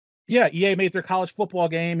Yeah, EA made their college football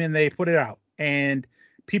game and they put it out, and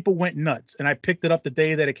people went nuts. And I picked it up the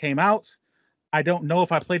day that it came out. I don't know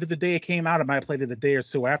if I played it the day it came out. I might have played it the day or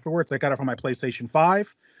so afterwards. I got it from my PlayStation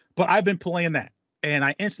 5, but I've been playing that, and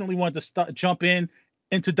I instantly wanted to jump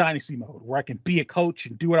into Dynasty mode where I can be a coach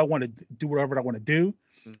and do what I want to do, whatever I want to do.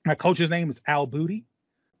 My coach's name is Al Booty.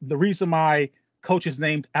 The reason my coach is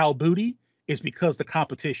named Al Booty is because the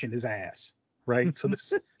competition is ass, right? So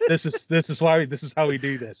this is how we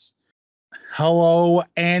do this. Hello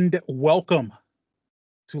and welcome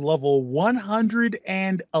to level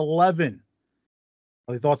 111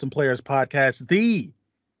 of the Thoughts and Players podcast, the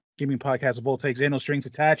gaming podcast of all takes and no strings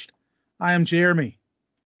attached. I am Jeremy,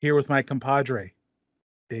 here with my compadre,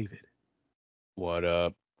 David. What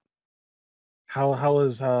up? How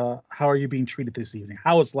are you being treated this evening?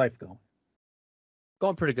 How is life going?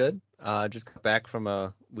 Going pretty good. Just got back from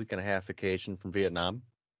a week and a half vacation from Vietnam.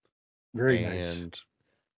 Very nice. And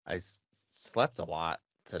I slept a lot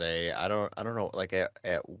today. I don't know. Like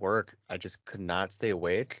at work, I just could not stay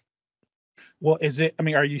awake. Well,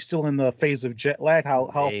 are you still in the phase of jet lag?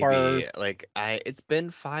 How far? Like it's been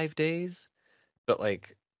 5 days, but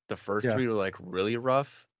like the first 3 were like really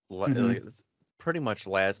rough. Like, pretty much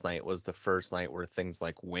last night was the first night where things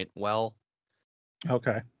like went well.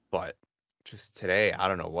 Okay. But just today, I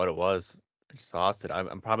don't know what it was. Exhausted.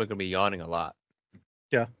 I'm probably gonna be yawning a lot.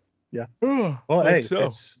 Yeah. Well, hey, so.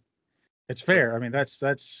 it's fair. I mean, that's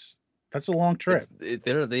a long trip.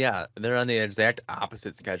 They're on the exact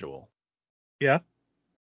opposite schedule. Yeah.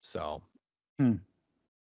 So.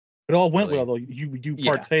 It all went well though. You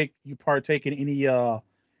partake in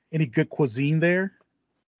any good cuisine there?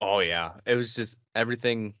 Oh yeah, it was just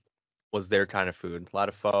everything was their kind of food. A lot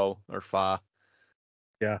of pho or pho.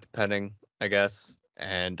 Yeah. Depending, I guess,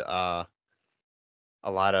 and a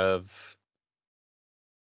lot of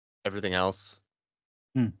everything else.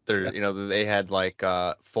 They had like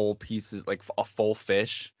full pieces, like a full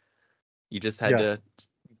fish. You just had to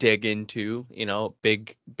dig into,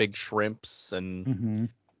 big shrimps and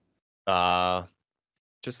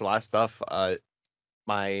just a lot of stuff.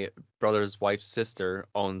 My brother's wife's sister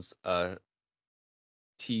owns a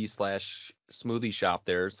tea/smoothie shop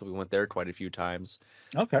there, so we went there quite a few times.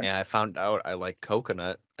 Okay. And I found out I like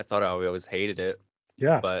coconut. I thought I always hated it.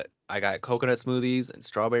 Yeah. But I got coconut smoothies and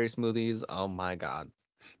strawberry smoothies. Oh my God.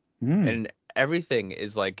 And everything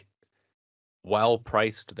is like well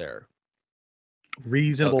priced there.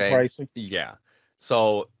 Reasonable pricing. Yeah.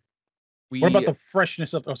 So what about the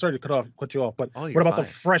freshness of? Oh, sorry to cut you off, but what about the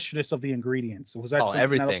freshness of the ingredients? Was that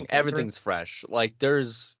everything? Everything's fresh. Like I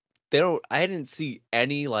didn't see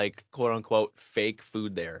any like quote unquote fake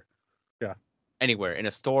food there. Yeah. Anywhere in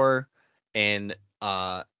a store, and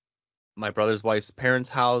my brother's wife's parents'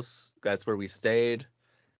 house. That's where we stayed.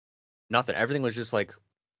 Nothing. Everything was just like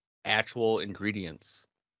actual ingredients.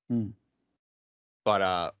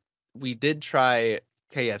 But we did try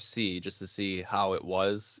KFC just to see how it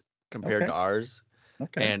was compared to ours.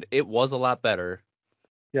 Okay. And it was a lot better.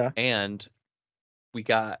 Yeah. And we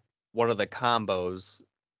got one of the combos,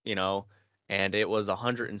 and it was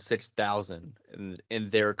 106,000 in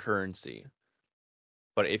their currency.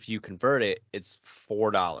 But if you convert it, it's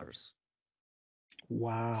 $4.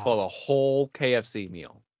 Wow. For the whole KFC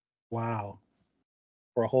meal. Wow.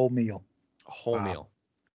 For a whole meal. A whole meal.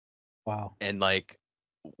 Wow. And like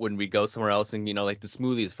when we go somewhere else and like the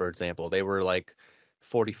smoothies, for example, they were like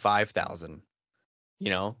 45,000.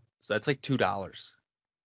 So that's like $2.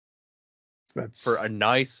 That's for a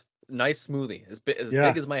nice smoothie, as big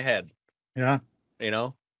as my head. Yeah.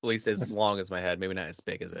 At least as long as my head, maybe not as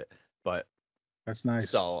big as it, but that's nice.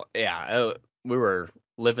 So yeah, we were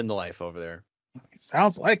living the life over there.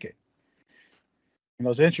 Sounds like it. It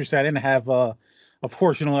was interesting. I didn't have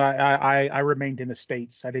unfortunately I remained in the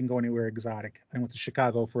States. I didn't go anywhere exotic. I went to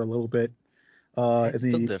Chicago for a little bit. In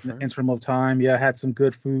the interim of time. Yeah, I had some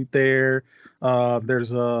good food there.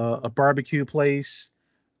 There's a barbecue place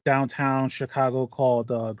downtown Chicago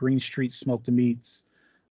called Green Street Smoked Meats.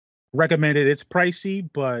 Recommended. It's pricey,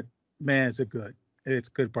 but man, it's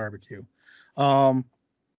good barbecue.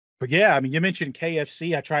 But yeah, I mean, you mentioned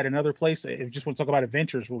KFC. I tried another place. I just want to talk about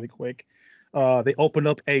adventures really quick. They opened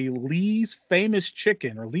up a Lee's Famous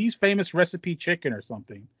Chicken or Lee's Famous Recipe Chicken or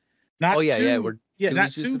something. Not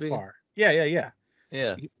too far. Yeah.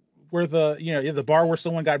 Where the bar where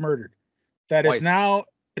someone got murdered. That is now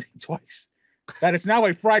twice. That is now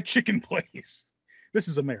a fried chicken place. This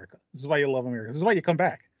is America. This is why you love America. This is why you come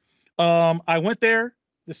back. I went there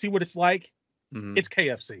to see what it's like. It's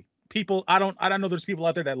KFC. People, I don't know. There's people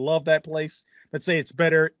out there that love that place that say it's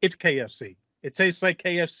better. It's KFC. It tastes like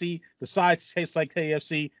KFC. The sides taste like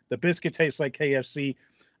KFC. The biscuit tastes like KFC.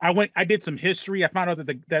 I did some history. I found out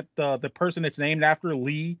that the person it's named after,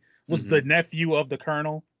 Lee, was the nephew of the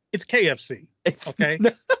Colonel. It's KFC. It's okay.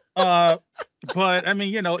 But I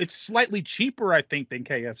mean, it's slightly cheaper, I think, than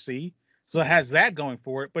KFC. So it has that going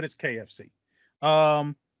for it, but it's KFC.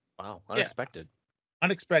 Wow, unexpected. Yeah,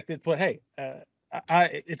 unexpected, but hey,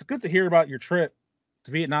 it's good to hear about your trip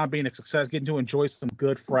to Vietnam being a success, getting to enjoy some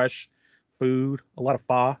good, fresh food, a lot of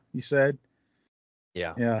pho, you said.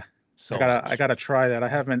 Yeah. Yeah. So I gotta try that. I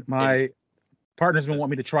haven't. My partner's been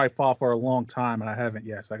wanting me to try pho for a long time, and I haven't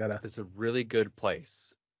yet. So I gotta. There's a really good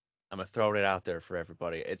place. I'm gonna throw it out there for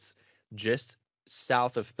everybody. It's just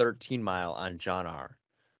south of 13 Mile on John R.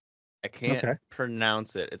 I can't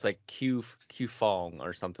pronounce it. It's like Q Fong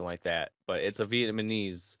or something like that, but it's a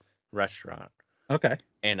Vietnamese restaurant. Okay.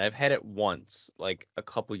 And I've had it once, like a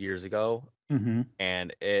couple years ago,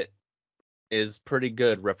 and it is pretty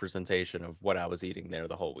good representation of what I was eating there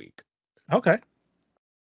the whole week. Okay.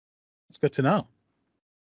 It's good to know.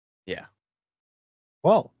 Yeah.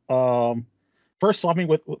 Well, first, I mean,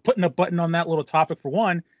 with putting a button on that little topic, for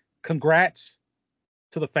one, congrats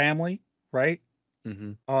to the family, right?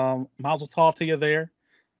 Mazel tov to you there.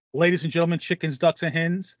 Ladies and gentlemen, chickens, ducks, and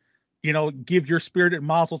hens, give your spirited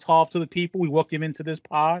mazel tov to the people. We welcome into this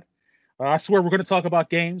pod. I swear we're going to talk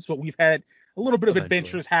about games, but we've had a little bit of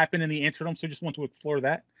adventures happen in the interim, so just want to explore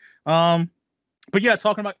that. But yeah,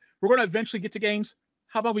 talking about, we're going to eventually get to games.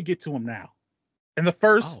 How about we get to them now? And the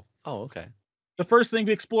first, okay. The first thing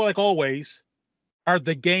we explore, like always, are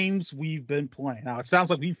the games we've been playing. Now, it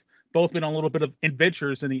sounds like we've both been on a little bit of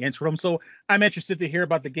adventures in the interim, so I'm interested to hear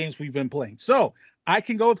about the games we've been playing. So I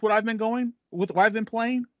can go with what I've been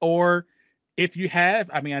playing, or if you have,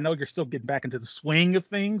 I mean, I know you're still getting back into the swing of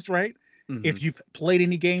things, right? If you've played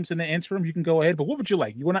any games in the interim, you can go ahead. But what would you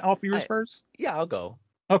like? You want to offer yours first? Yeah, I'll go.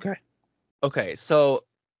 Okay. So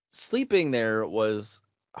sleeping there was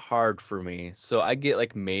hard for me. So I get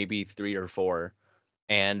like maybe 3 or 4.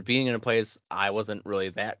 And being in a place I wasn't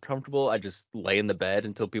really that comfortable, I just lay in the bed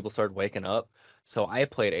until people started waking up. So I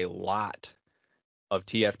played a lot of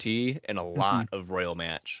TFT and a lot of Royal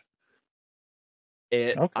Match.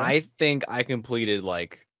 I think I completed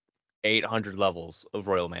like 800 levels of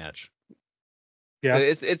Royal Match. Yeah,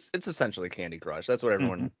 it's essentially Candy Crush. That's what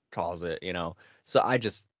everyone calls it, So I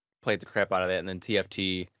just played the crap out of that, and then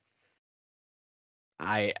TFT.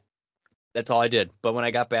 That's all I did. But when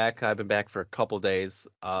I got back, I've been back for a couple days.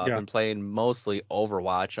 I've been playing mostly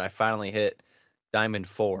Overwatch. I finally hit Diamond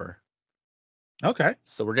 4. Okay.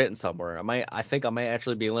 So we're getting somewhere. I think I might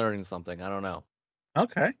actually be learning something. I don't know.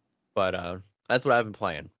 Okay. But that's what I've been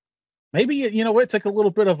playing. Maybe it's like a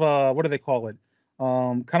little bit of a, what do they call it?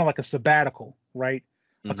 Kind of like a sabbatical, right?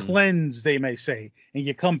 A cleanse, they may say, and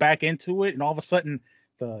you come back into it, and all of a sudden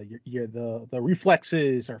the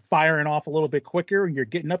reflexes are firing off a little bit quicker, and you're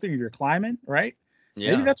getting up there and you're climbing, right?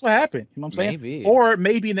 Yeah. Maybe that's what happened. You know what I'm saying? Maybe. Or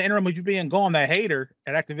maybe in the interim of you being gone, that hater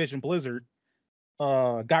at Activision Blizzard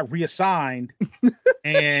got reassigned,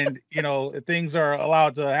 and things are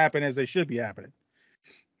allowed to happen as they should be happening.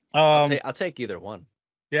 I'll take either one.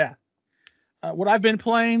 Yeah. What I've been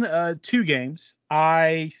playing, 2 games.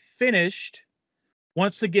 I finished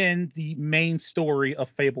once again the main story of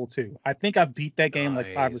Fable 2. I think I've beat that game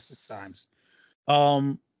like 5 or 6 times.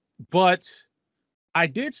 But I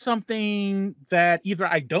did something that either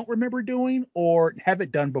I don't remember doing or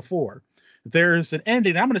haven't done before. There's an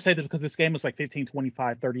ending. I'm going to say this because this game is like 15,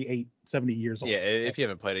 25, 38, 70 years old. Yeah, if you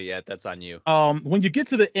haven't played it yet, that's on you. When you get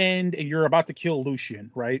to the end and you're about to kill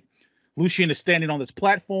Lucian, right? Lucian is standing on this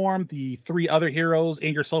platform. The 3 other heroes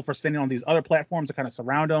and yourself are standing on these other platforms that kind of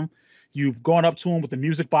surround him. You've gone up to him with the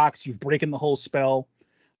music box. You've broken the whole spell.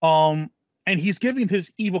 And he's giving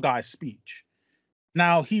his evil guy speech.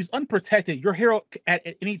 Now, he's unprotected. Your hero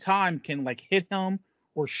at any time can like hit him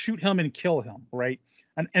or shoot him and kill him, right?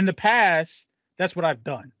 And in the past, that's what I've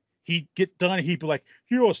done. He'd get done. He'd be like,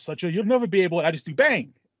 you'll never be able to. I just do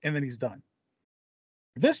bang. And then he's done.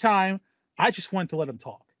 This time, I just wanted to let him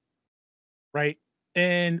talk. Right.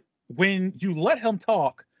 And when you let him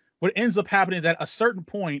talk, what ends up happening is at a certain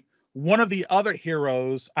point, one of the other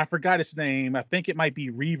heroes, I forgot his name. I think it might be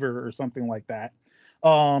Reaver or something like that.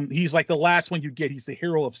 He's like the last one you get. He's the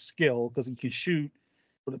hero of skill because he can shoot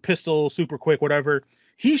with a pistol super quick, whatever.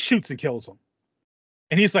 He shoots and kills him.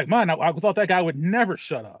 And he's like, man, I thought that guy would never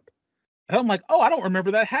shut up. And I'm like, oh, I don't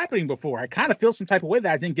remember that happening before. I kind of feel some type of way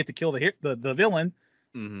that I didn't get to kill the villain,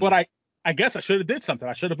 but I guess I should have did something.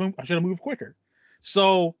 I should have moved quicker.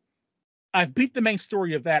 So I've beat the main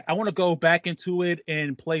story of that. I want to go back into it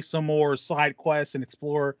and play some more side quests and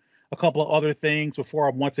explore a couple of other things before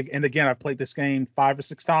I'm once again. And again, I've played this game 5 or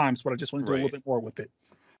 6 times, but I just want to do a little bit more with it.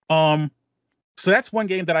 So that's one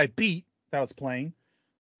game that I beat that I was playing.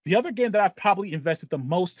 The other game that I've probably invested the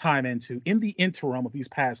most time into in the interim of these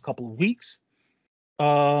past couple of weeks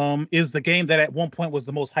is the game that at one point was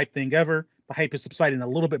the most hyped thing ever. The hype is subsiding a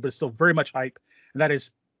little bit, but it's still very much hype. And that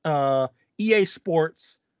is EA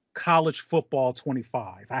Sports College Football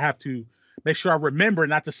 25. I have to make sure I remember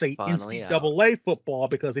not to say NCAA football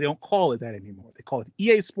because they don't call it that anymore. They call it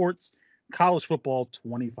EA Sports College Football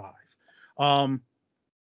 25.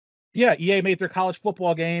 Yeah, EA made their college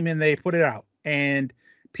football game and they put it out. And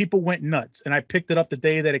people went nuts. And I picked it up the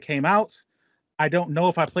day that it came out. I don't know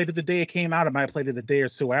if I played it the day it came out. I might have played it the day or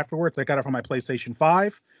so afterwards. I got it from my PlayStation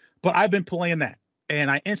 5. But I've been playing that. And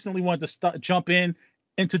I instantly wanted to jump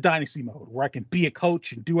into Dynasty mode where I can be a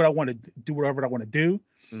coach and do what I want to do, whatever I want to do.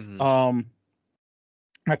 Mm-hmm.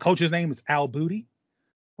 My coach's name is Al Booty.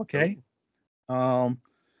 Okay. Oh.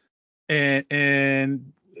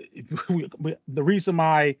 And the reason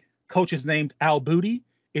my coach is named Al Booty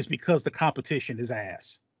is because the competition is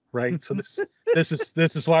ass, right? So this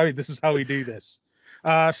is how we do this.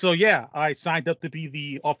 So yeah, I signed up to be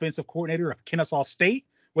the offensive coordinator of Kennesaw State,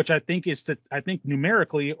 which I think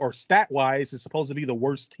numerically or stat wise is supposed to be the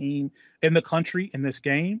worst team in the country in this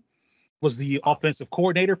game. Was the offensive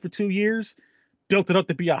coordinator for 2 years, built it up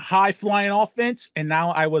to be a high flying offense, and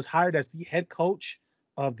now I was hired as the head coach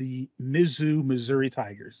of the Mizzou, Missouri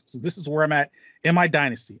Tigers. So this is where I'm at in my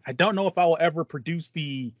dynasty. I don't know if I will ever produce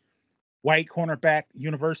the white cornerback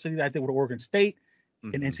university that I did with Oregon State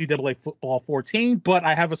in NCAA football 14, but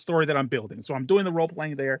I have a story that I'm building. So I'm doing the role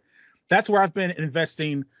playing there. That's where I've been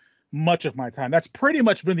investing much of my time. That's pretty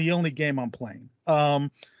much been the only game I'm playing.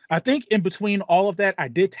 I think in between all of that, I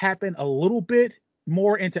did tap in a little bit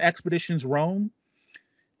more into Expeditions Rome.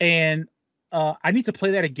 And I need to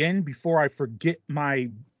play that again before I forget my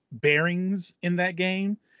bearings in that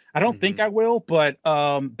game. I don't think I will, but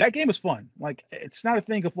that game is fun. Like, it's not a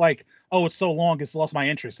thing of like, oh, it's so long, it's lost my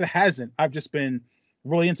interest. It hasn't. I've just been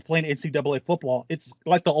really into playing NCAA football. It's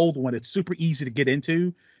like the old one. It's super easy to get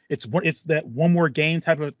into. It's that one more game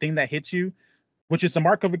type of thing that hits you, which is the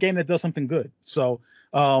mark of a game that does something good. So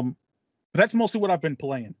that's mostly what I've been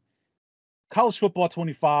playing. College Football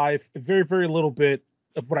 25, very, very little bit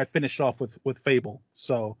of what I finished off with Fable.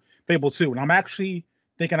 So Fable 2. And I'm actually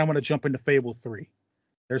thinking I'm going to jump into Fable 3.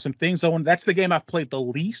 There's some things that's the game I've played the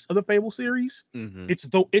least of the Fable series. Mm-hmm.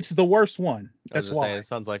 It's the worst one. That's why. It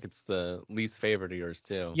sounds like it's the least favorite of yours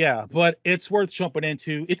too. Yeah, but it's worth jumping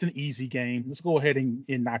into. It's an easy game. Let's go ahead and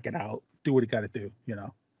knock it out. Do what it got to do,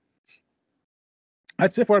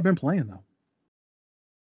 That's it for what I've been playing though.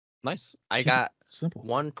 Nice. I got simple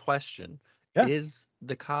one question. Yeah. Is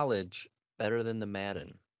the college better than the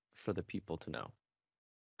Madden for the people to know?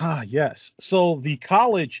 Yes. So the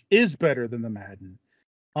college is better than the Madden.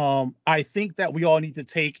 I think that we all need to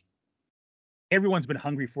take. Everyone's been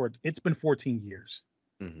hungry for it. It's been 14 years,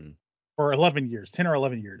 or 11 years, 10 or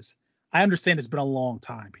 11 years. I understand it's been a long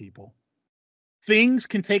time, people. Things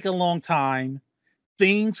can take a long time.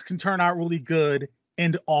 Things can turn out really good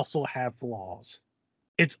and also have flaws.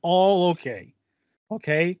 It's all okay.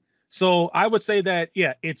 Okay. So I would say that,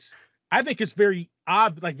 yeah, I think it's very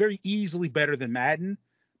easily better than Madden,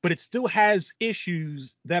 but it still has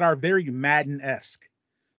issues that are very Madden-esque.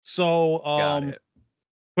 So,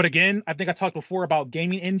 but again, I think I talked before about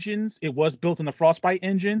gaming engines. It was built in the Frostbite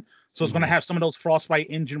engine, so it's going to have some of those Frostbite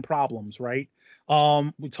engine problems, right?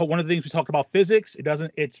 One of the things we talked about physics.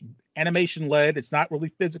 It's animation led. It's not really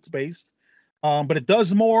physics based, but it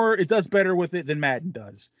does better with it than Madden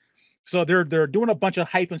does. So they're doing a bunch of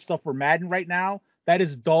hype and stuff for Madden right now. That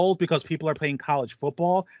is dulled because people are playing college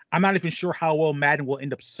football. I'm not even sure how well Madden will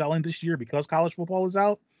end up selling this year because college football is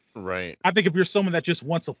out. Right. I think if you're someone that just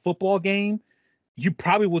wants a football game, you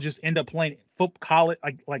probably will just end up playing college,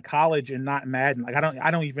 like college and not Madden. Like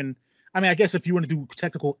I guess if you want to do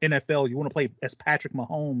technical NFL, you want to play as Patrick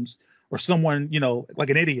Mahomes or someone, like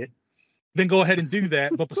an idiot, then go ahead and do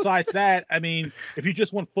that. But besides that, I mean, if you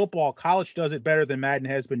just want football, college does it better than Madden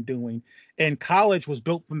has been doing. And college was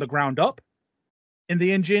built from the ground up in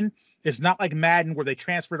the engine. It's not like Madden where they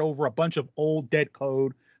transferred over a bunch of old dead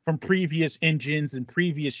code from previous engines and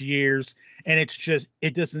previous years. And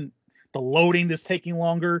the loading is taking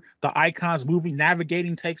longer. The icons moving,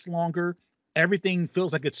 navigating takes longer. Everything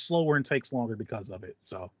feels like it's slower and takes longer because of it.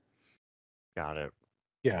 So. Got it.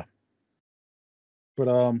 Yeah. But,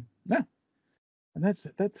 yeah. And that's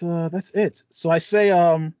it. So I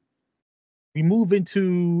say, we move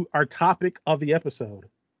into our topic of the episode.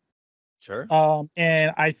 Sure.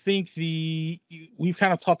 And I think we've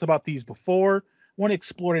kind of talked about these before. I want to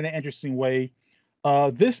explore it in an interesting way.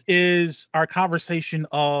 This is our conversation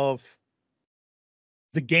of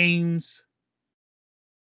the games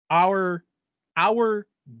our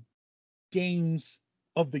games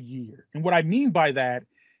of the year. And what I mean by that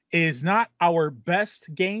is not our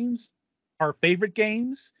best games, our favorite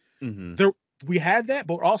games. Mm-hmm. There we had that,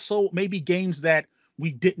 but also maybe games that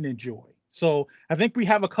we didn't enjoy. So I think we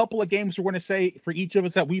have a couple of games we're going to say for each of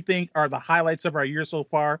us that we think are the highlights of our year so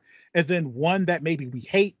far, and then one that maybe we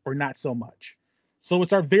hate or not so much. So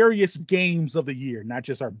it's our various games of the year, not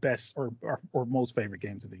just our best or most favorite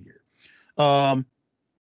games of the year. So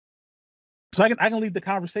I can lead the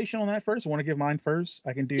conversation on that first. I want to give mine first.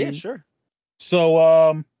 I can do. Yeah, sure.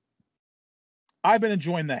 So I've been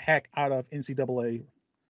enjoying the heck out of NCAA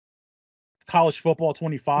college football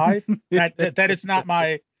 25. that is not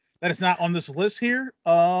on this list here.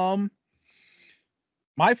 My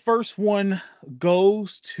first one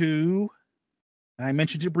goes to, I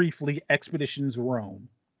mentioned it briefly, Expeditions Rome.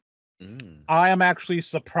 I am actually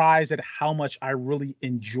surprised at how much I really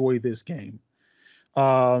enjoy this game.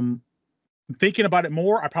 Thinking about it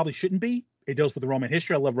more, I probably shouldn't be. It deals with the Roman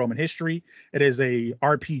history. I love Roman history. It is a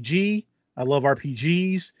RPG. I love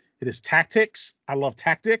RPGs. It is tactics. I love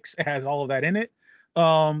tactics. It has all of that in it.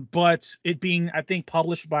 But it being, I think,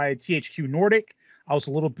 published by THQ Nordic, I was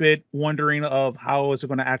a little bit wondering of how is it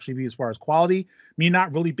going to actually be as far as quality. Me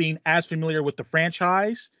not really being as familiar with the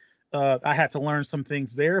franchise, I had to learn some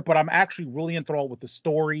things there. But I'm actually really enthralled with the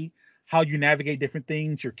story, how you navigate different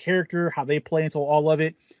things, your character, how they play into all of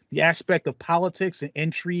it, the aspect of politics and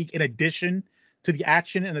intrigue in addition to the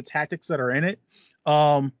action and the tactics that are in it.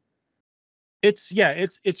 It's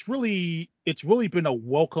really been a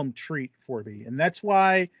welcome treat for me. And that's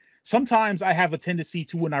why sometimes I have a tendency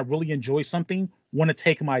to, when I really enjoy something, want to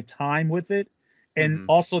take my time with it. And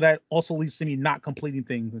also that also leads to me not completing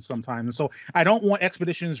things and sometimes. And so I don't want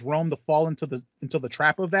Expeditions Rome to fall into the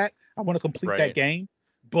trap of that. I want to complete that game,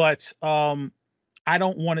 but I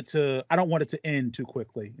don't want it to end too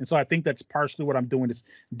quickly. And so I think that's partially what I'm doing, is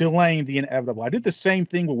delaying the inevitable. I did the same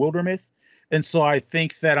thing with Wildermyth. And so I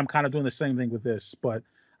think that I'm kind of doing the same thing with this, but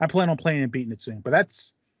I plan on playing and beating it soon. But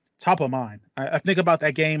that's top of mind. I think about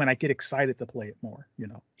that game and I get excited to play it more,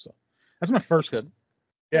 So that's my first one.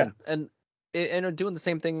 Yeah. And doing the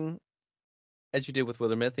same thing as you did with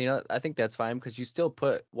Wildermyth, I think that's fine because you still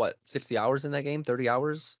put 60 hours in that game, 30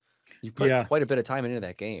 hours. You put quite a bit of time into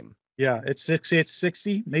that game. Yeah, it's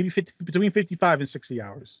 60, maybe 50, between 55 and 60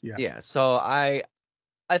 hours. Yeah. Yeah. So I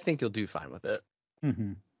think you'll do fine with it.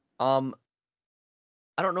 Mm-hmm.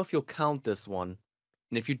 I don't know if you'll count this one,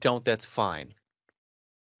 and if you don't, that's fine.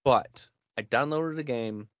 But I downloaded the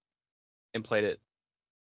game and played it,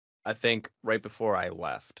 I think, right before I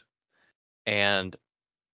left. And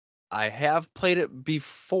I have played it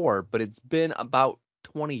before, but it's been about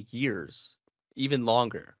 20 years, even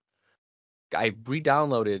longer. I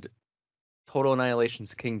re-downloaded Total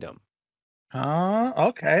Annihilation's Kingdom.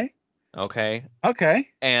 Okay. Okay.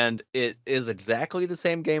 And it is exactly the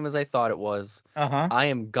same game as I thought it was. I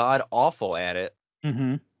am god awful at it.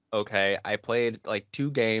 Mm-hmm. Okay. I played like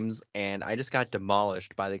 2 games and I just got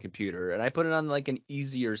demolished by the computer. And I put it on like an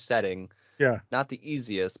easier setting. Yeah. Not the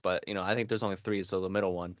easiest, but I think there's only 3, so the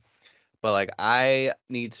middle one. But like I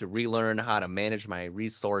need to relearn how to manage my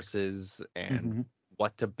resources and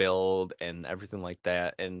what to build and everything like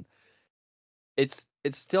that. And it's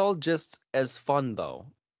still just as fun though.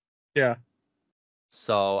 Yeah.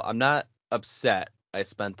 So I'm not upset I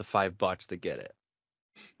spent the $5 to get it.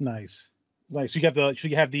 Nice. So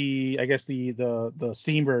you have the I guess the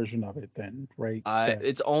Steam version of it then, right?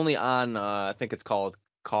 It's only on I think it's called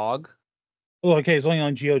COG. Oh, okay, it's only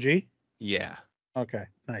on GOG? Yeah. Okay,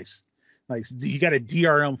 nice. You got a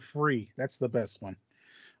DRM free. That's the best one.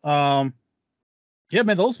 Yeah,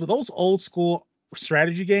 man, those old school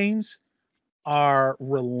strategy games are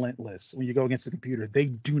relentless when you go against the computer. They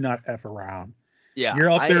do not F around. Yeah.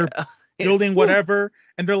 You're up there building whatever,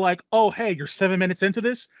 and they're like, "Oh, hey, you're 7 minutes into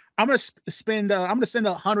this. I'm gonna send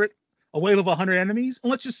 100 a wave of 100 enemies,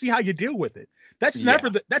 and let's just see how you deal with it." That's never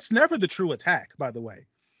the true attack, by the way.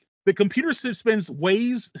 The computer sends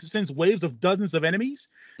waves of dozens of enemies,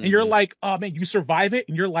 and you're like, "Oh man, you survive it,"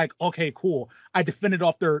 and you're like, "Okay, cool. I defended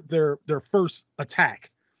off their first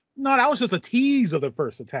attack." No, that was just a tease of the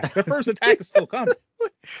first attack. The first attack is still coming.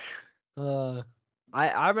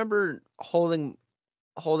 I remember holding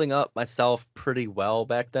up myself pretty well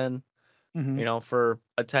back then, for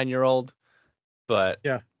a 10-year-old. But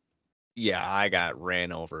yeah, I got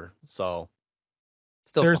ran over. So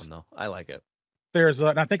still fun though. I like it.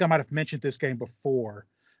 And I think I might have mentioned this game before.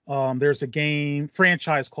 There's a game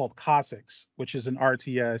franchise called Cossacks, which is an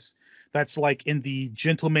RTS that's like in the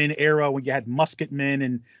gentleman era when you had musketmen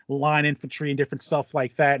and line infantry and different stuff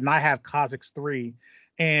like that. And I have Cossacks 3.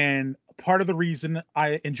 And part of the reason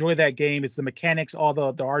I enjoy that game is the mechanics, all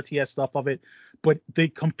the RTS stuff of it, but the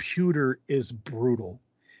computer is brutal.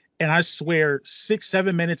 And I swear,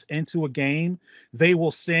 6-7 minutes into a game, they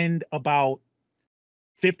will send about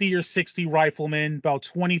 50 or 60 riflemen, about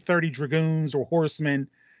 20-30 dragoons or horsemen,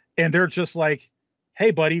 and they're just like,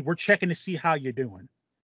 hey buddy, we're checking to see how you're doing.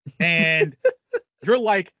 And you're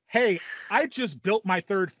like, hey, I just built my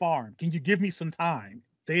third farm, can you give me some time?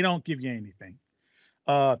 They don't give you anything.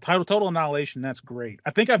 Total Annihilation, that's great.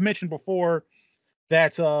 I think I've mentioned before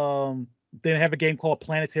that they have a game called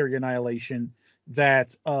Planetary Annihilation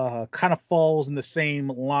that kind of falls in the same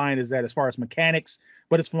line as that as far as mechanics,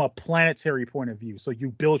 but it's from a planetary point of view. So you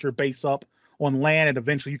build your base up on land, and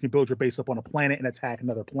eventually you can build your base up on a planet and attack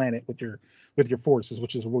another planet with your forces,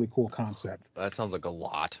 which is a really cool concept. That sounds like a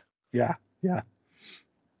lot. Yeah.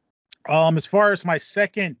 As far as my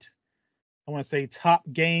second, I want to say top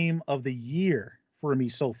game of the year for me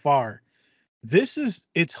so far,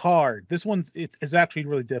 it's hard. This one's it's actually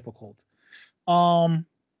really difficult. I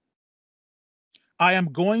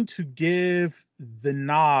am going to give the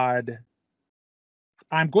nod.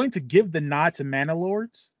 I'm going to give the nod to Mana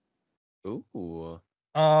Lords. Ooh.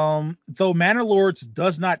 Though Mana Lords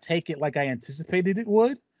does not take it like I anticipated it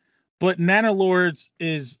would, but Mana Lords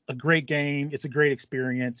is a great game. It's a great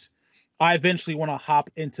experience. I eventually want to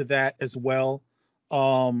hop into that as well.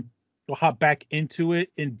 We'll hop back into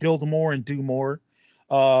it and build more and do more.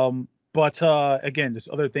 But again, there's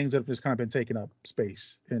other things that have just kind of been taking up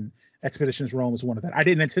space, and Expeditions Rome is one of that. I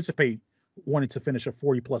didn't anticipate wanting to finish a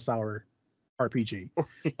 40+ hour RPG.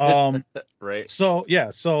 Right. So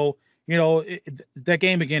yeah, you know, that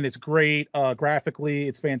game again, it's great. Graphically,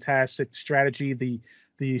 it's fantastic. Strategy,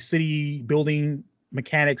 the city building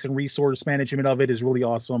mechanics and resource management of it is really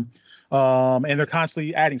awesome. And they're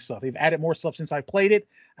constantly adding stuff. They've added more stuff since I played it.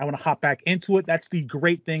 I want to hop back into it. That's the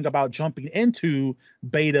great thing about jumping into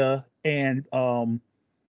beta and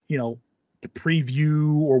you know, the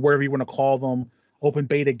preview or whatever you want to call them, open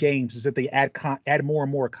beta games, is that they add more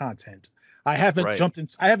and more content. I haven't jumped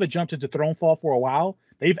into Thronefall for a while.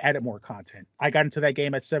 They've added more content. I got into that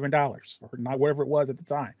game at $7 or not, whatever it was at the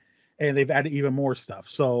time, and they've added even more stuff.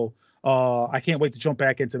 So I can't wait to jump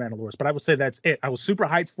back into Mandalorian. But I would say that's it. I was super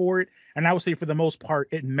hyped for it, and I would say for the most part,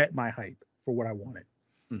 it met my hype for what I wanted.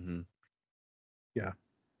 Mm-hmm. Yeah.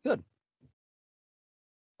 Good.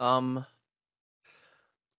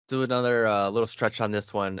 Do another little stretch on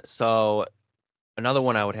this one. So another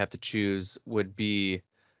one I would have to choose would be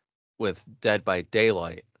with Dead by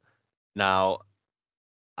Daylight. Now,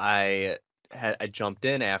 I jumped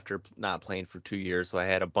in after not playing for 2 years, so I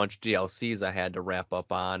had a bunch of DLCs I had to wrap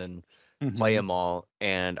up on and play them all.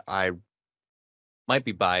 And I might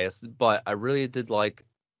be biased, but I really did like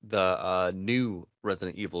the new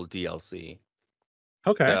Resident Evil DLC.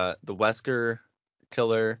 Okay. The Wesker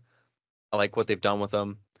killer. I like what they've done with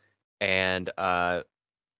them. And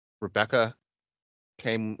Rebecca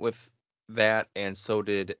came with that, and so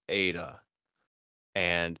did Ada.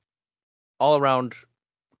 And all around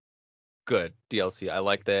good DLC. I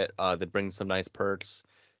like that. They bring some nice perks.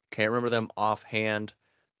 Can't remember them offhand.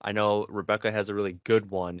 I know Rebecca has a really good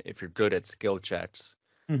one if you're good at skill checks.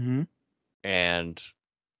 Mm-hmm. And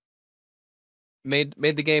made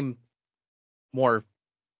the game more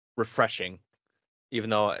refreshing, even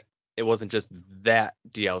though it wasn't just that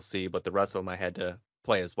DLC, but the rest of them I had to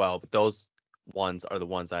play as well. But those ones are the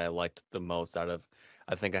ones I liked the most out of.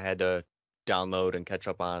 I think I had to download and catch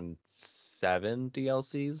up on 7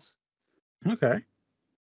 DLCs. Okay.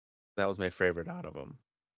 That was my favorite out of them.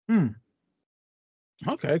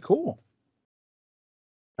 Okay, cool.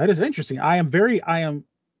 That is interesting. I am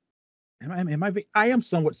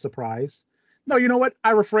somewhat surprised. No, you know what?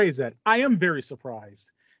 I rephrase that. I am very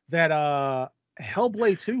surprised that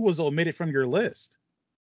Hellblade 2 was omitted from your list.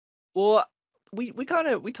 Well, we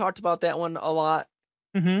talked about that one a lot.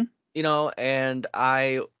 Mm-hmm. You know, and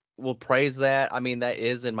I will praise that. I mean, that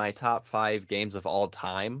is in my top 5 games of all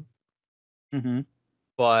time. Mm-hmm.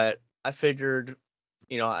 But I figured,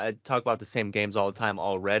 you know, I talk about the same games all the time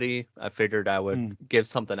already. I figured I would give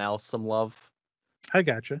something else some love. I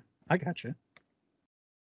gotcha.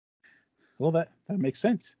 Well, that makes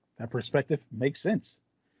sense. That perspective makes sense.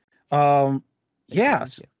 Yeah.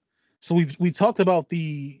 So we talked about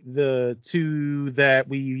the 2 that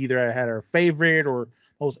we either had our favorite or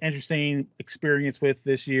most interesting experience with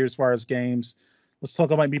this year as far as games. Let's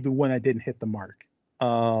talk about maybe one that didn't hit the mark.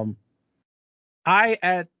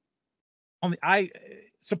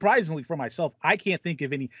 Surprisingly for myself, I can't think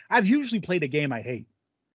of any. I've usually played a game I hate,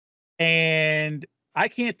 and I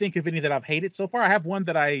can't think of any that I've hated so far. I have one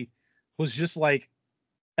that I was just like,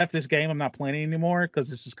 F this game, I'm not playing it anymore because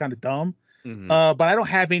this is kind of dumb. Mm-hmm. But I don't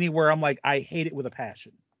have anywhere I'm like I hate it with a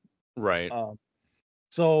passion. Right.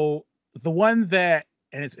 So the one that,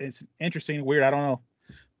 and it's interesting, weird, I don't know,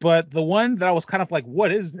 but the one that I was kind of like,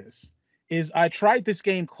 what is this? Is I tried this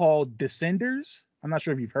game called Descenders. I'm not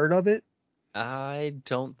sure if you've heard of it. I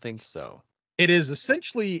don't think so. It is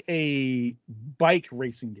essentially a bike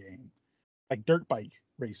racing game, like dirt bike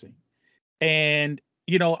racing. And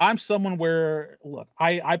I'm someone where, look,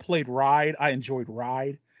 I played Ride. I enjoyed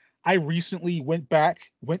Ride. I recently went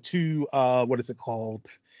to what is it called?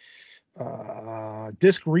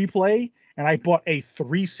 Disc Replay, and I bought a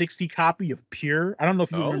 360 copy of Pure. I don't know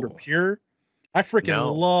if you remember Oh, Pure. I freaking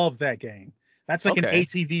no. love that game. That's like an Okay.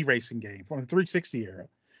 ATV racing game from the 360 era.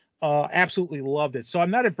 Absolutely loved it. So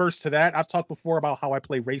I'm not adverse to that. I've talked before about how I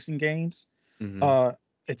play racing games. Mm-hmm. Uh,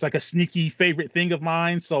 it's like a sneaky favorite thing of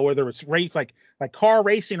mine. So whether it's race like car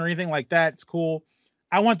racing or anything like that, it's cool.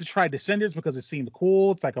 I wanted to try Descenders because it seemed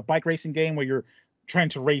cool. It's like a bike racing game where you're trying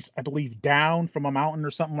to race, I believe, down from a mountain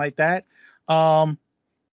or something like that. Um,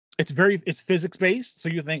 it's physics based, so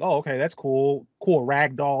you think, oh, okay, that's cool,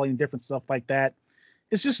 ragdolling, different stuff like that.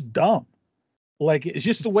 It's just dumb. Like it's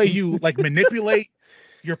just the way you like manipulate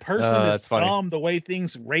your person is That's funny. dumb. The way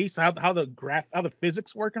things race, how the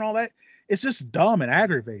physics work and all that, it's just dumb and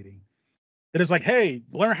aggravating. It is like, hey,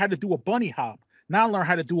 learn how to do a bunny hop. Now learn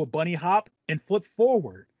how to do a bunny hop and flip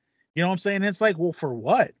forward. You know what I'm saying? It's like, well, for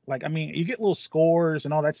what? Like, I mean, you get little scores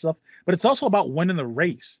and all that stuff, but it's also about winning the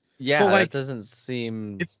race. So Yeah, that like, doesn't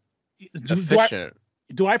seem it's do I efficient.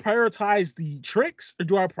 prioritize the tricks or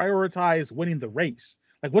do I prioritize winning the race?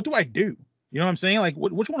 Like, what do I do? You know what I'm saying? Like,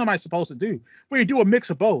 which one am I supposed to do? Well, you do a mix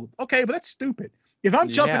of both. Okay, but that's stupid. If I'm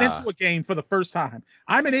jumping Yeah. into a game for the first time,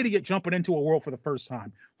 I'm an idiot jumping into a world for the first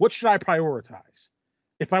time. What should I prioritize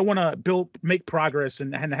if I want to make progress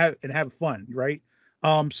and have fun, right?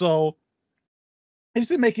 So it just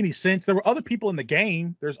didn't make any sense. There were other people in the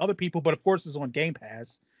game. There's other people, but of course it's on Game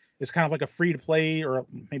Pass. It's kind of like a free to play, or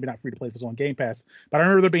maybe not free to play if it's on Game Pass. But I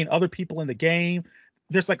remember there being other people in the game.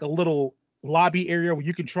 There's like a little lobby area where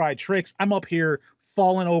you can try tricks. I'm up here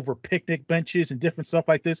falling over picnic benches and different stuff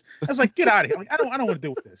like this. I was like, get out of here. Like, I don't want to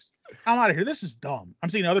deal with this. I'm out of here. This is dumb. I'm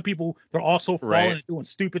seeing other people, they're also falling Right. and doing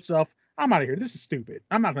stupid stuff. I'm out of here. This is stupid.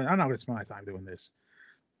 I'm not gonna spend my time doing this.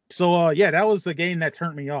 So yeah, that was the game that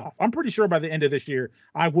turned me off. I'm pretty sure by the end of this year,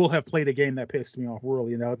 I will have played a game that pissed me off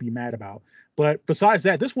really, and I'll be mad about. But besides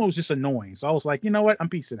that, this one was just annoying. So I was like, you know what? I'm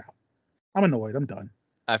peacing out. I'm annoyed. I'm done.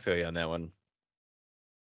 I feel you on that one.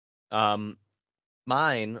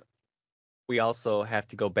 Mine, we also have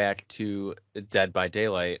to go back to Dead by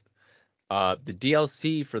Daylight. The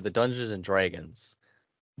DLC for the Dungeons and Dragons.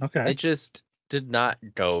 Okay. It just did not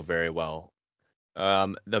go very well.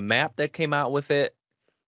 The map that came out with it,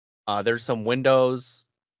 there's some windows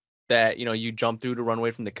that you jump through to run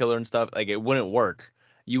away from the killer and stuff. Like it wouldn't work.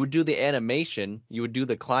 You would do the animation, you would do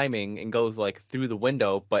the climbing and go like through the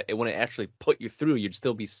window, but it wouldn't actually put you through. You'd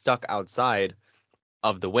still be stuck outside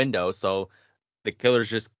of the window. So the killer's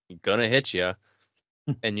just gonna hit you,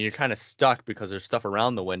 and you're kind of stuck because there's stuff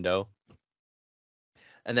around the window.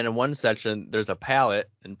 And then in one section, there's a pallet,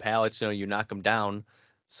 and pallets, you knock them down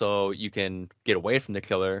so you can get away from the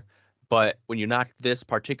killer. But when you knock this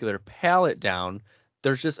particular pallet down,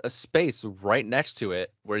 there's just a space right next to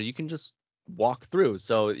it where you can just walk through.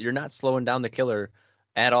 So you're not slowing down the killer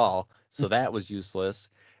at all. So that was useless.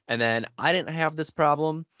 And then I didn't have this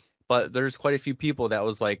problem, but there's quite a few people that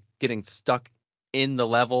was like getting stuck in the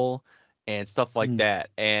level and stuff like that.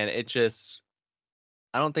 And it just,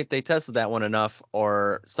 I don't think they tested that one enough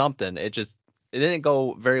or something. It didn't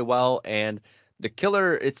go very well, and the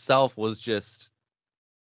killer itself was just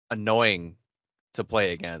annoying to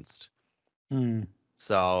play against. Mm.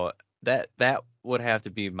 So that would have to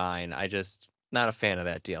be mine. I just not a fan of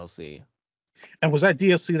that DLC. And was that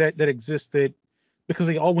DLC that existed because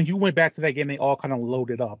they all when you went back to that game, they all kind of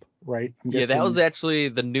loaded up, right? I'm Yeah, that guessing was actually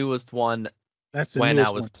the newest one that's the when I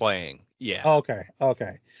newest was one. playing. Yeah. Okay.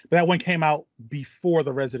 But that one came out before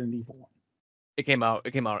the Resident Evil one. It came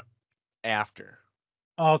out after.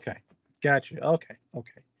 Okay. Gotcha. Okay.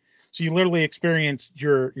 So you literally experienced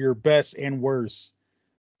your best and worst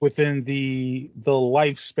within the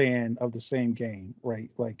lifespan of the same game, right?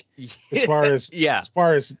 Like as far as Yeah.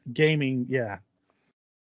 Gaming, yeah.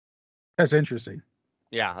 That's interesting.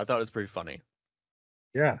 Yeah, I thought it was pretty funny.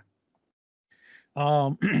 Yeah.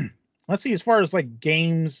 Um let's see, as far as like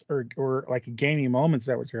games or like gaming moments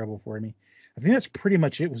that were terrible for me. I think that's pretty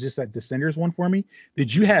much it. Was just that Descenders one for me.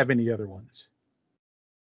 Did you have any other ones?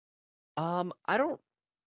 I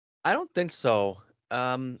don't think so.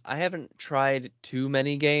 I haven't tried too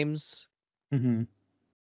many games. Mm-hmm.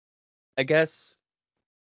 I guess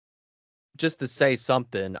just to say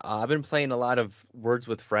something, I've been playing a lot of Words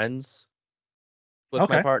with Friends with my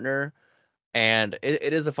Okay. partner, and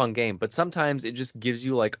it is a fun game, but sometimes it just gives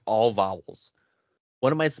you like all vowels.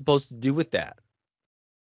 What am I supposed to do with that?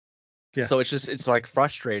 Yeah. So it's like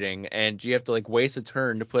frustrating, and you have to like waste a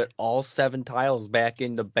turn to put all 7 tiles back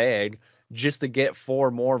in the bag just to get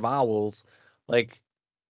 4 more vowels. Like,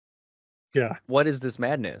 Yeah. what is this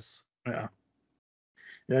madness? Yeah.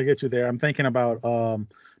 Yeah, I get you there. I'm thinking about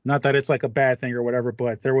not that it's like a bad thing or whatever,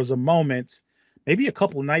 but there was a moment maybe a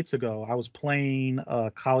couple of nights ago. I was playing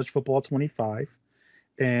college football 25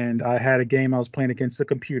 and I had a game I was playing against the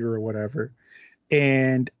computer or whatever.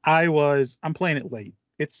 And I'm playing it late.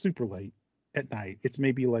 It's super late at night. It's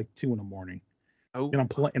maybe like 2 in the morning. Oh,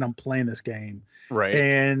 And I'm playing this game. right.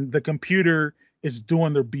 And the computer is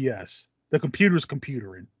doing their BS. The computer's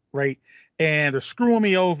computering, right? And they're screwing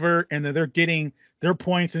me over and then they're getting their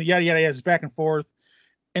points and yada yada yada, it's back and forth.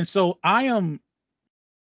 And so I am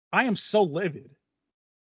so livid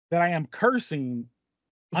that I am cursing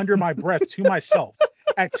under my breath to myself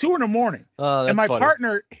at 2 in the morning. Oh, And that's my funny.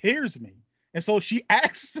 partner hears me. And so she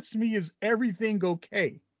asks me, is everything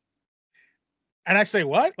okay? And I say,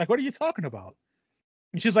 what? Like, what are you talking about?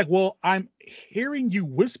 And she's like, well, I'm hearing you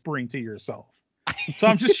whispering to yourself. So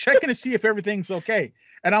I'm just checking to see if everything's okay.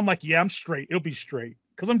 And I'm like, yeah, I'm straight. It'll be straight.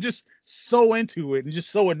 Because I'm just so into it and just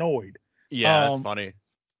so annoyed. Yeah, that's funny.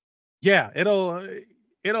 Yeah,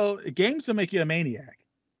 games will make you a maniac.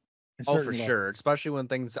 Oh, for sure. Especially when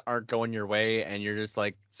things aren't going your way and you're just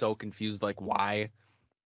like so confused, like why.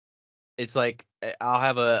 It's like I'll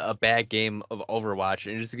have a bad game of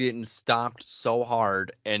Overwatch and just getting stomped so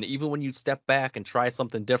hard. And even when you step back and try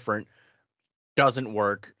something different, doesn't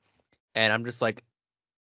work. And I'm just like,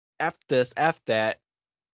 F this, F that.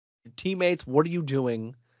 Teammates, what are you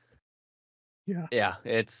doing? Yeah. Yeah,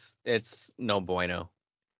 it's no bueno.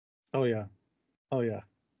 Oh yeah. Oh yeah.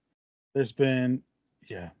 There's been,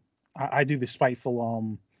 yeah. I do the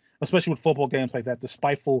spiteful, especially with football games like that, the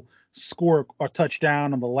spiteful score or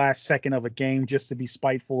touchdown on the last second of a game just to be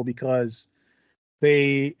spiteful because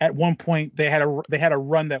they at one point they had a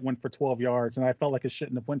run that went for 12 yards and I felt like it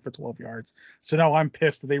shouldn't have went for 12 yards. So now I'm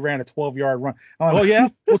pissed that they ran a 12-yard run. I'm like, oh yeah,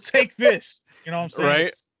 we'll take this. You know what I'm saying? Right?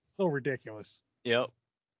 It's so ridiculous. Yep.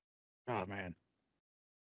 Oh man.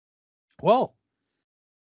 Well,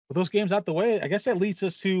 with those games out the way, I guess that leads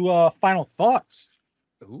us to final thoughts.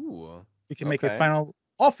 Ooh. We can make a Okay.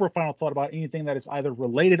 offer a final thought about anything that is either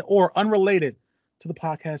related or unrelated to the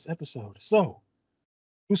podcast episode. So,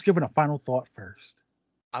 who's giving a final thought first?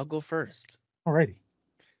 I'll go first. Alrighty.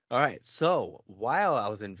 All right. So while I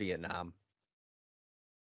was in Vietnam,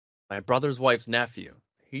 my brother's wife's nephew,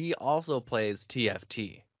 he also plays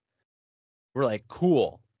TFT. We're like,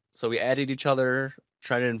 cool. So we added each other,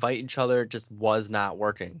 trying to invite each other, just was not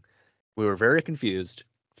working. We were very confused,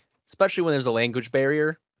 especially when there's a language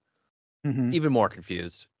barrier, Mm-hmm. even more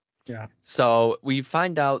confused. Yeah. So we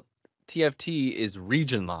find out TFT is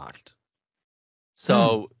region locked.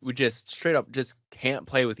 So we just straight up just can't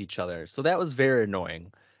play with each other. So that was very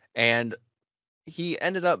annoying. And he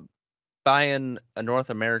ended up buying a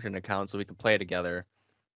North American account so we could play together.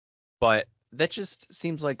 But that just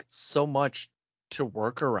seems like so much to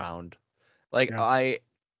work around. Like Yeah.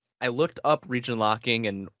 I looked up region locking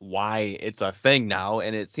and why it's a thing now,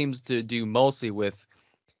 and it seems to do mostly with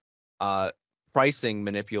pricing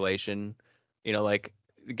manipulation. You know, like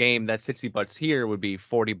the game that's $60 here would be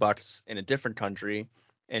 $40 in a different country,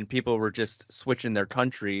 and people were just switching their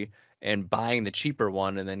country and buying the cheaper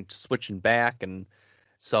one and then switching back, and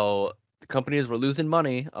so the companies were losing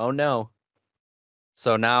money. Oh no.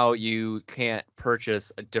 So now you can't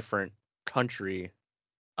purchase a different country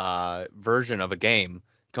version of a game.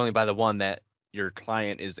 You can only buy the one that your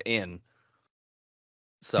client is in.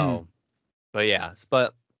 So, but yeah,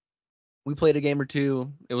 but we played a game or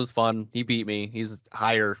two. It was fun. He beat me. He's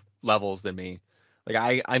higher levels than me.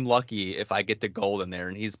 Like I'm lucky if I get to gold in there,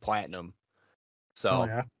 and he's platinum. Oh So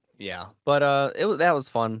yeah. yeah, but that was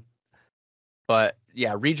fun. But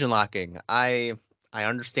yeah, region locking. I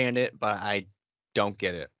understand it, but I don't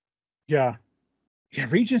get it. Yeah. Yeah.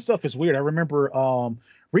 Region stuff is weird. I remember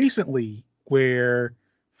recently where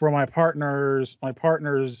for my partner's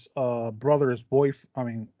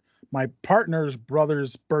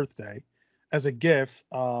brother's birthday as a gift,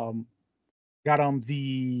 got him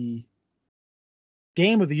the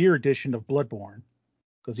Game of the Year edition of Bloodborne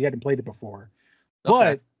because he hadn't played it before. Okay.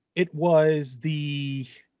 But it was the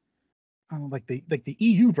I don't know, like the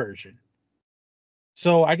EU version.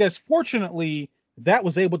 So I guess fortunately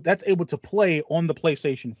that's able to play on the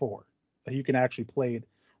PlayStation 4. That you can actually play it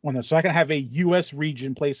on there. So I can have a US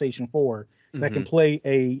region PlayStation 4 that can Mhm. play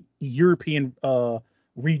a European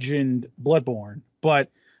region Bloodborne. But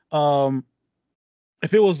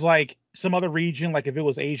if it was like some other region, like if it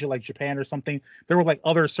was Asia, like Japan or something, there were like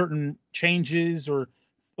other certain changes or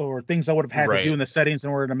things I would have had to do Right. in the settings in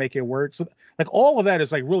order to make it work. So like all of that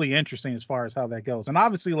is like really interesting as far as how that goes. And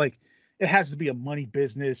obviously like it has to be a money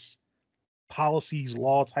business, policies,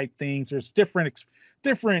 law type things. There's different,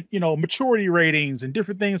 maturity ratings and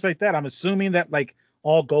different things like that. I'm assuming that like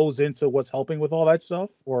all goes into what's helping with all that stuff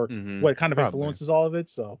or Mhm. what kind of Probably. influences all of it.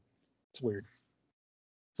 So it's weird.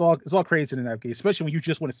 It's all crazy in that game, especially when you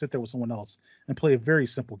just want to sit there with someone else and play a very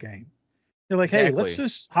simple game. They're like, hey, let's Exactly.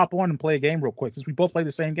 just hop on and play a game real quick. Since we both play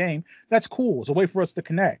the same game, that's cool. It's a way for us to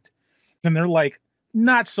connect. And they're like,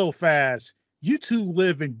 not so fast. You two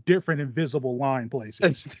live in different invisible line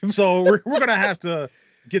places. So we're gonna have to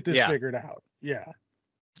get this Yeah. figured out. Yeah.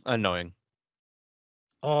 Annoying.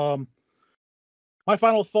 Um, my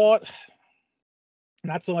final thought,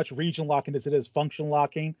 not so much region locking as it is function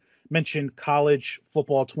locking. Mentioned college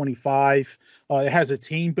football 25. It has a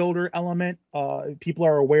team builder element. People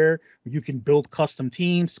are aware you can build custom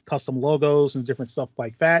teams, custom logos, and different stuff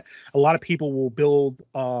like that. A lot of people will build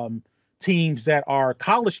teams that are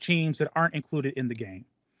college teams that aren't included in the game.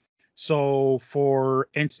 So, for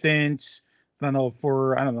instance, I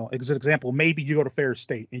don't know, as an example, maybe you go to Fair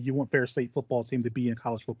State and you want Fair State football team to be in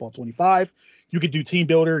college football 25. You could do team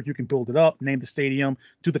builder, you can build it up, name the stadium,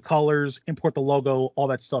 do the colors, import the logo, all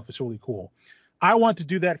that stuff is really cool. I want to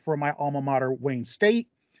do that for my alma mater, Wayne State.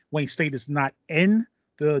 Wayne State is not in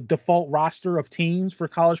the default roster of teams for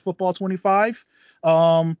college football 25.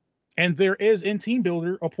 And there is in Team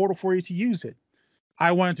Builder a portal for you to use it.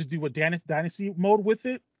 I wanted to do a dynasty mode with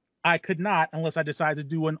it. I could not unless I decided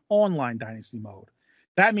to do an online dynasty mode.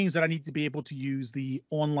 That means that I need to be able to use the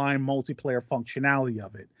online multiplayer functionality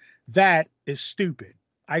of it. That is stupid.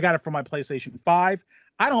 I got it from my PlayStation 5.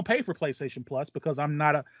 I don't pay for PlayStation Plus because I'm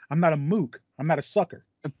not a mook. I'm not a sucker.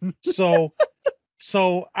 So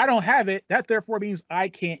so I don't have it. That therefore means I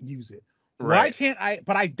can't use it. Why Right. can't I?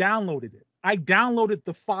 But I downloaded it. I downloaded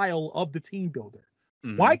the file of the team builder.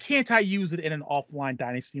 Why Mhm. can't I use it in an offline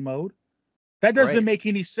dynasty mode? That doesn't Right. make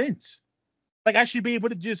any sense. Like I should be able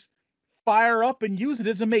to just fire up and use it. It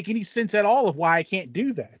doesn't make any sense at all of why I can't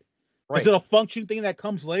do that. Is it Right. a function thing that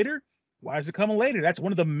comes later? Why is it coming later? That's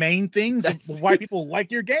one of the main things of That's why people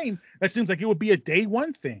like your game. That seems like it would be a day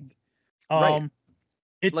one thing. right. Um,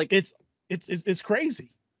 it's Like it's it's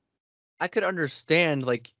crazy. I could understand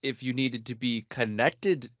like if you needed to be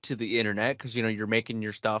connected to the internet because you're making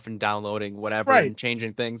your stuff and downloading whatever Right, and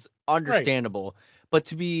changing things, right. understandable. But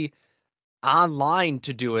to be online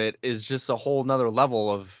to do it is just a whole nother level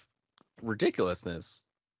of ridiculousness.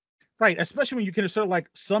 Right, especially when you consider like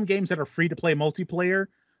some games that are free to play multiplayer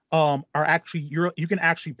are actually you can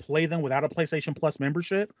actually play them without a PlayStation Plus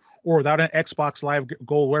membership or without an Xbox Live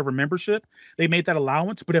Gold whatever membership. They made that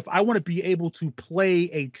allowance, but if I want to be able to play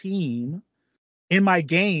a team in my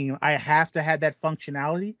game, I have to have that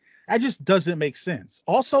functionality. That just doesn't make sense.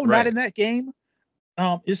 Also, not Right. in that game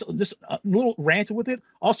is this little rant with it.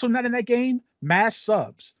 Also, not in that game, mass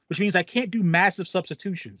subs, which means I can't do massive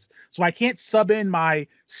substitutions. So I can't sub in my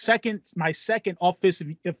second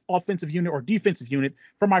offensive unit or defensive unit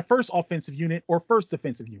for my first offensive unit or first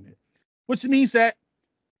defensive unit, which means that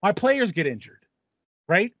my players get injured.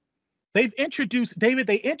 Right? They introduced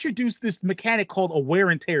this mechanic called a wear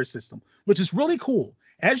and tear system, which is really cool.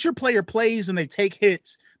 As your player plays and they take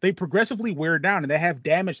hits, they progressively wear down and they have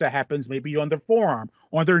damage that happens maybe on their forearm,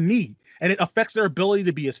 on their knee, and it affects their ability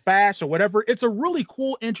to be as fast or whatever. It's a really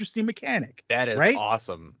cool, interesting mechanic, That is right?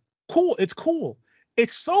 awesome. Cool. It's cool.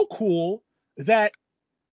 It's so cool that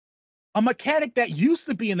a mechanic that used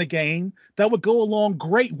to be in the game that would go along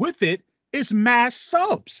great with it is mass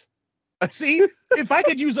subs. See, if I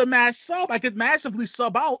could use a mass sub, I could massively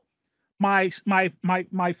sub out my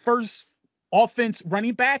first offense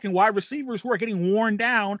running back and wide receivers who are getting worn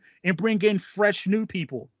down and bring in fresh new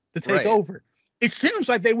people to take Right. over. It seems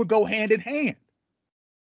like they would go hand in hand.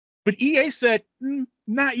 But EA said,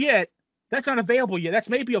 not yet. That's not available yet. That's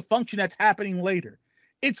maybe a function that's happening later.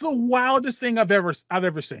 It's the wildest thing I've ever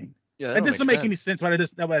seen. Yeah, that That don't make doesn't make any sense.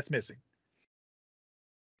 sense why that's missing.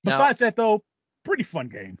 Now, Besides that, though, pretty fun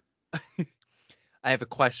game. I have a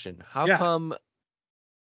question. How Yeah. come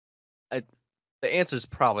the answer is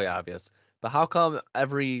probably obvious, but how come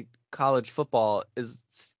every college football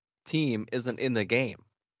team isn't in the game?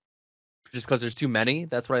 Just because there's too many?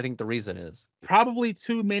 That's what I think the reason is. Probably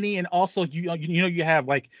too many, and also you have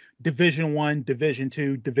like Division 1, Division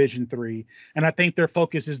 2, Division 3, and I think their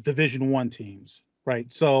focus is Division 1 teams,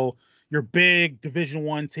 right? So your big Division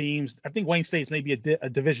I teams. I think Wayne State's maybe a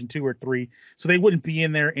Division II or III, so they wouldn't be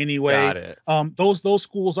in there anyway. Got it. Those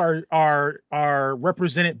schools are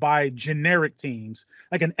represented by generic teams,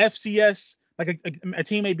 like an FCS, like a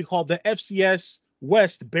team may be called the FCS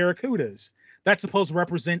West Barracudas. That's supposed to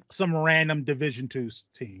represent some random Division II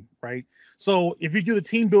team, right? So if you do the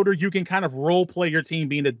team builder, you can kind of role play your team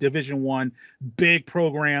being a Division I big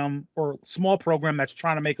program or small program that's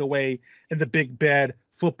trying to make a way in the big bad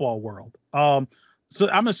football world. So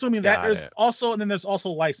I'm assuming that there's also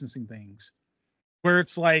licensing things where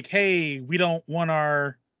it's like, hey,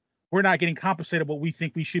 we're not getting compensated what we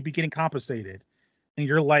think we should be getting compensated. And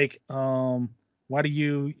you're like,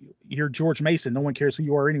 you're George Mason. No one cares who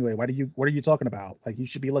you are anyway. What are you talking about? Like, you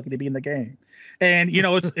should be lucky to be in the game. And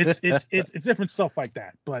it's different stuff like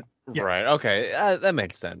that. But yeah. Right. Okay. That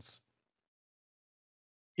makes sense.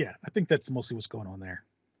 Yeah. I think that's mostly what's going on there.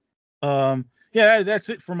 Yeah, that's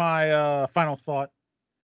it for my final thought.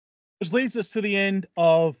 Which leads us to the end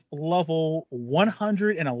of level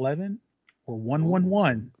 111 or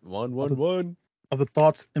 111. 111 of the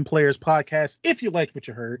Thoughts and Players podcast. If you liked what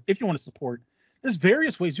you heard, if you want to support, there's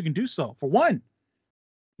various ways you can do so. For one,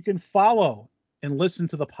 you can follow and listen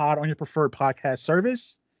to the pod on your preferred podcast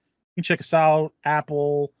service. You can check us out,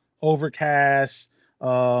 Apple, Overcast,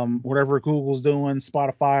 whatever Google's doing,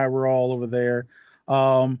 Spotify, we're all over there.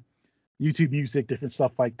 YouTube Music, different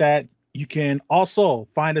stuff like that. You can also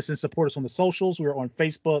find us and support us on the socials. We are on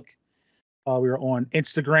Facebook. We are on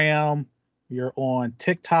Instagram. We are on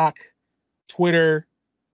TikTok, Twitter.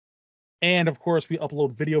 And of course, we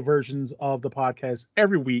upload video versions of the podcast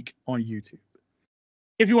every week on YouTube.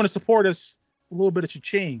 If you want to support us, a little bit of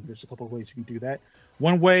cha-ching, there's a couple of ways you can do that.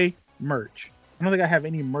 One way, merch. I don't think I have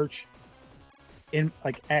any merch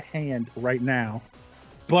at hand right now,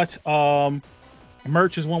 but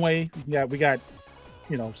merch is one way. We got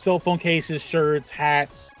cell phone cases, shirts,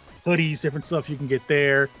 hats, hoodies, different stuff you can get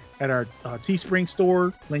there at our Teespring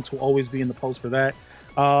store. Links will always be in the post for that.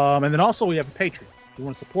 And then also we have a Patreon. If you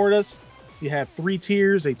want to support us, you have 3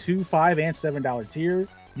 tiers, a $2, $5, and $7 tier.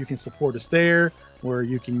 You can support us there, where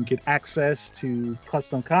you can get access to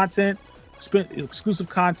custom content, exclusive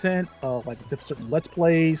content, like certain Let's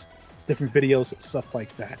Plays, different videos, stuff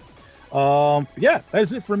like that. Yeah,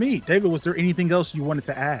 that's it for me. David, was there anything else you wanted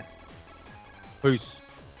to add? Peace.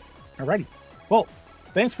 Alrighty. Well,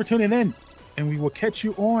 thanks for tuning in, and we will catch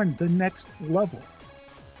you on the next level.